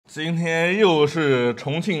今天又是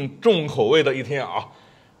重庆重口味的一天啊，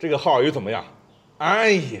这个浩宇怎么样？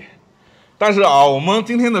安逸。但是啊，我们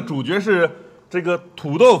今天的主角是这个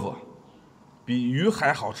土豆腐，比鱼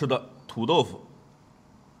还好吃的土豆腐。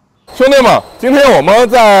兄弟们，今天我们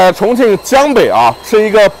在重庆江北啊，吃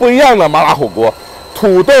一个不一样的麻辣火锅，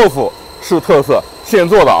土豆腐是特色，现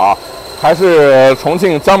做的啊，还是重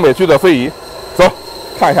庆江北区的非遗。走，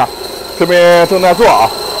看一下，这边正在做啊。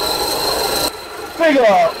这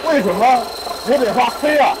个为什么有点发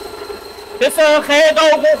黑啊？这是黑豆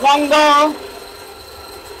腐黄豆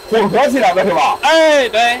混合起来的是吧？哎，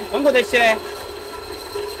对，混合得起来。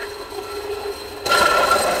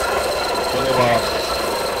兄弟们，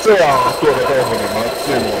这样做的豆腐你们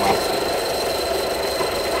羡慕吗？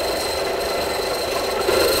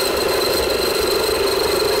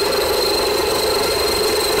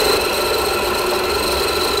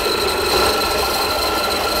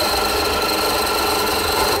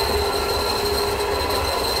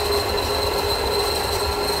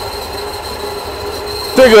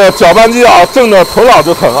这个搅拌机啊，震得头脑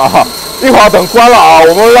就疼啊！一会儿等关了啊，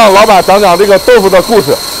我们让老板讲讲这个豆腐的故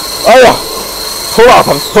事。哎呀，头脑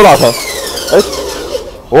疼，头脑疼！哎，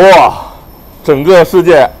哇，整个世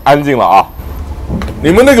界安静了啊！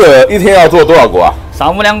你们那个一天要做多少锅啊？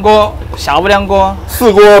上午2锅，下午2锅。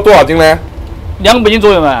4锅多少斤呢200斤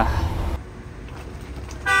左右嘛。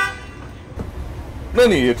那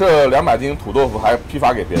你这200斤土豆腐还批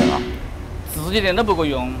发给别人啊？自己店都不够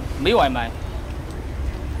用，没外卖。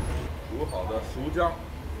煮好的熟姜，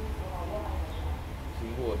经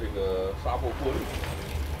过这个砂锅过滤。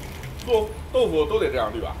做豆腐都得这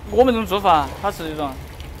样滤吧？我们这种做法，它是这种。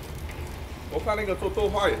我看那个做豆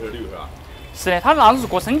花也是滤是吧？是的，它那是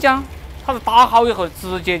过生姜，它是打好以后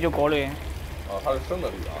直接就过滤。哦，它是生的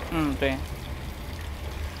滤啊。嗯，对。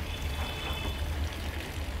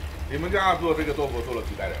你们家做这个豆腐做了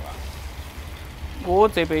几代人了？我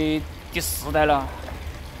这辈第4代了。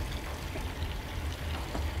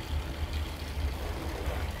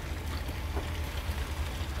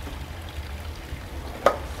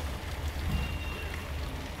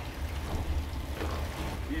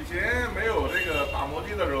以前没有这个打磨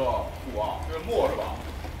机的时候土啊，这是磨是吧？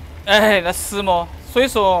哎，那石磨，所以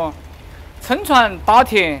说撑船打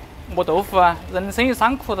铁磨豆腐啊，人生有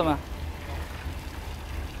3苦的嘛。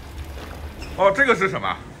哦，这个是什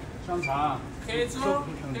么？香肠，黑猪的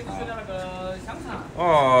那个香肠。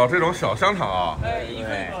哦，这种小香肠啊。哎，一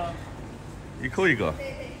个一扣一个。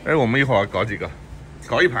哎，我们一会儿搞几个，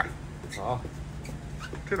搞一盘。好，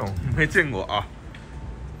这种没见过啊。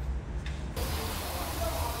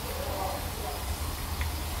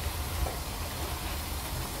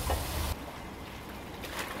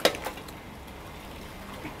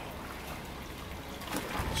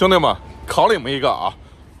兄弟们，考你们一个啊，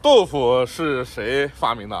豆腐是谁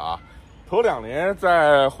发明的啊？头2年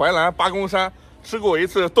在淮南八公山吃过一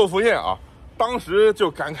次豆腐宴啊，当时就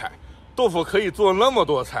感慨，豆腐可以做那么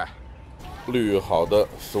多菜。滤好的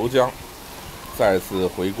熟姜，再次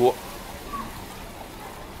回锅。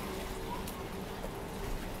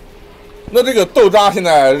那这个豆渣现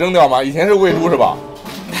在扔掉吗？以前是喂猪是吧？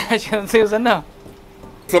现在只有扔了。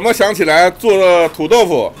怎么想起来做了土豆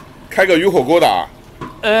腐，开个鱼火锅的啊？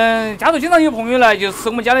家头经常有朋友来，就吃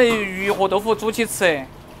我们家的鱼和豆腐煮起吃，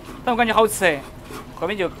但我感觉好吃，后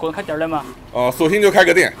面就个人开店了嘛。哦，索性就开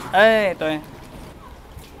个店。哎，对。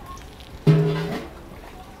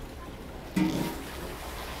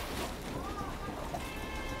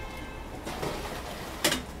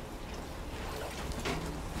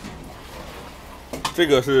这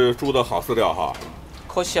个是猪的好饲料哈。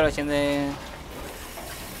可惜了，现在。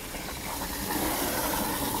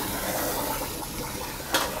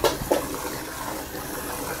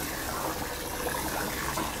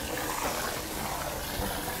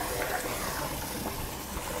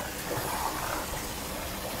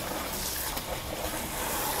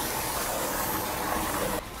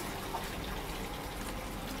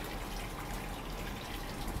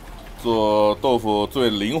做豆腐最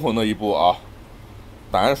灵魂的一步啊，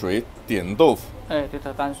胆水点豆腐。哎，对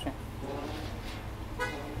头，胆水。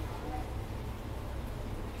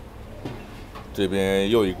这边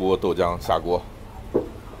又一锅豆浆下锅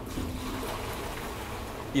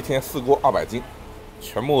，1天4锅200斤，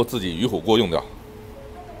全部自己鱼火锅用掉。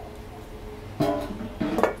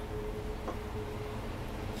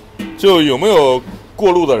就有没有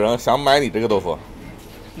过路的人想买你这个豆腐？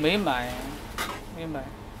没卖，没卖。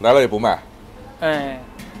来了也不卖。哎，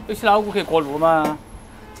有些老顾客过路嘛，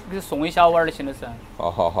给送一小碗的，现在是。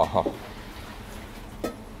好。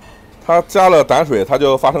它加了胆水，它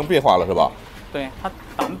就发生变化了，是吧？对，它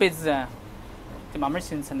蛋白质啊，就慢慢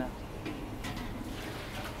形成了。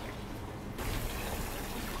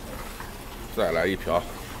再来一瓢。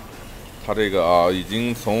它这个啊，已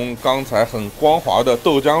经从刚才很光滑的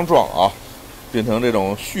豆浆状啊，变成这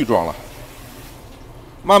种絮状了，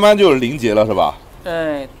慢慢就凝结了，是吧？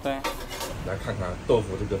对。来看看豆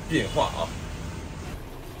腐这个变化啊，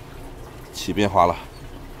起变化了。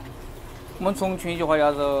我们重庆一句话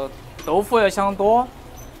叫做“豆腐要想多，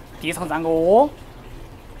地上占个窝”，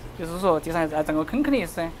就是说地上要占个坑的意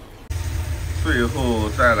思。最后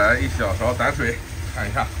再来一小勺淡水，看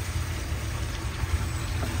一下。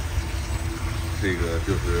这个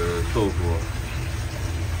就是豆腐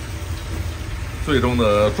最终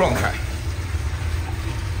的状态。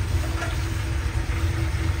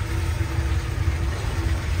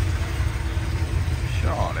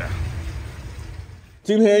漂亮！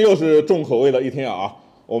今天又是重口味的一天啊！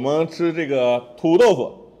我们吃这个土豆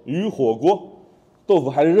腐鱼火锅，豆腐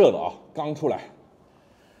还是热的啊，刚出来。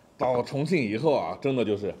到重庆以后啊，真的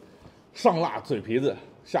就是上辣嘴皮子，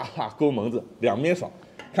下辣勾门子，两面爽。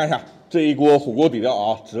看一下这一锅火锅底料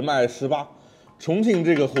啊，只卖18。重庆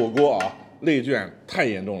这个火锅啊，内卷太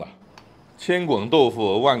严重了。千滚豆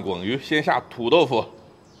腐万滚鱼，先下土豆腐，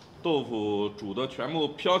豆腐煮的全部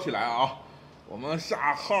飘起来啊。我们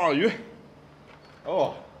下耗儿鱼。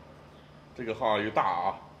哦，这个耗儿鱼大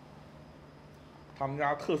啊。他们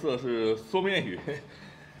家特色是缩面鱼，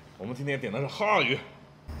我们今天点的是耗儿鱼。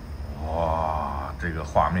哇，这个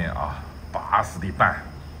画面啊，巴适的拌。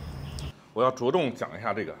我要着重讲一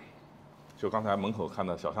下这个，就刚才门口看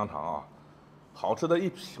的小香肠啊，好吃的一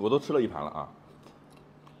批，我都吃了一盘了啊。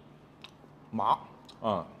麻，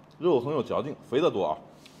肉很有嚼劲，肥得多啊，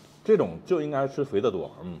这种就应该吃肥得多，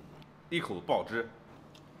一口爆汁。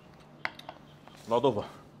捞豆腐，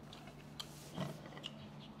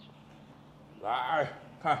来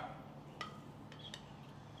看，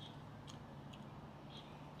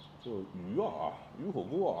就鱼啊，鱼火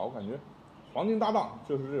锅啊，我感觉黄金搭档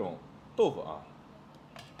就是这种豆腐啊，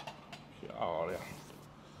漂亮。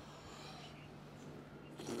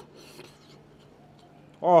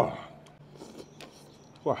哦，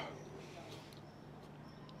哇，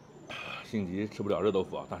性急吃不了热豆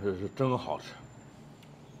腐啊，但是是真好吃，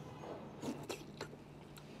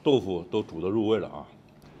豆腐都煮得入味了啊。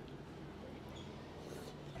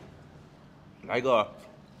来一个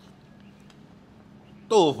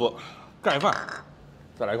豆腐盖饭，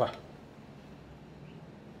再来一块，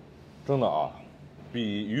真的啊，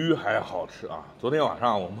比鱼还好吃啊！昨天晚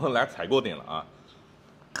上我们来采购点了啊，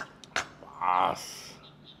巴适。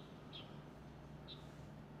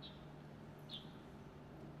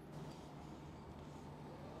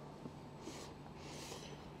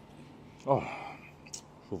哦，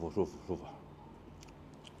舒服舒服舒服。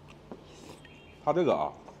它这个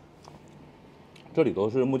啊，这里头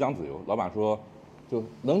是木姜子油，老板说就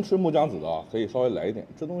能吃木姜子的啊，可以稍微来一点。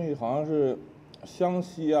这东西好像是湘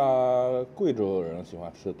西啊、贵州人喜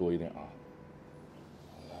欢吃多一点啊。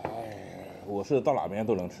哎，我是到哪边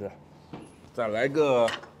都能吃。再来个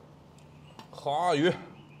烤鱼，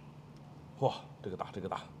哇，这个大，这个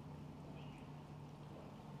大，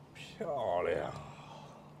漂亮。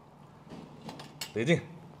得劲。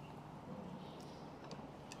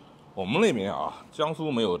我们那边啊，江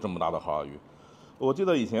苏没有这么大的耗儿鱼。我记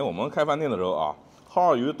得以前我们开饭店的时候啊，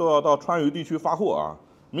耗儿鱼都要到川渝地区发货啊。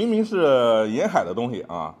明明是沿海的东西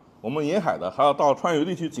啊，我们沿海的还要到川渝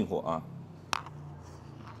地区进货啊。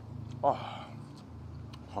啊，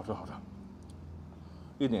好吃好吃，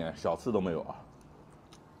一点小刺都没有啊。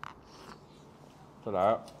再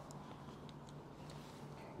来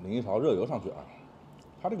淋一勺热油上去啊。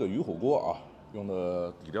它这个鱼火锅啊，用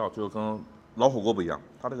的底料就跟老火锅不一样，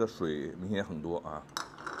它这个水明显很多啊，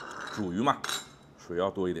煮鱼嘛，水要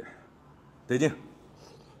多一点，得劲。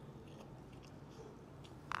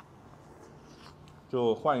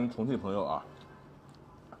就欢迎重庆朋友啊，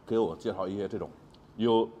给我介绍一些这种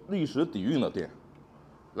有历史底蕴的店。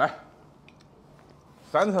来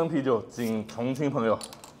，3层啤酒敬重庆朋友，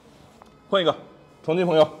混一个重庆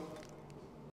朋友。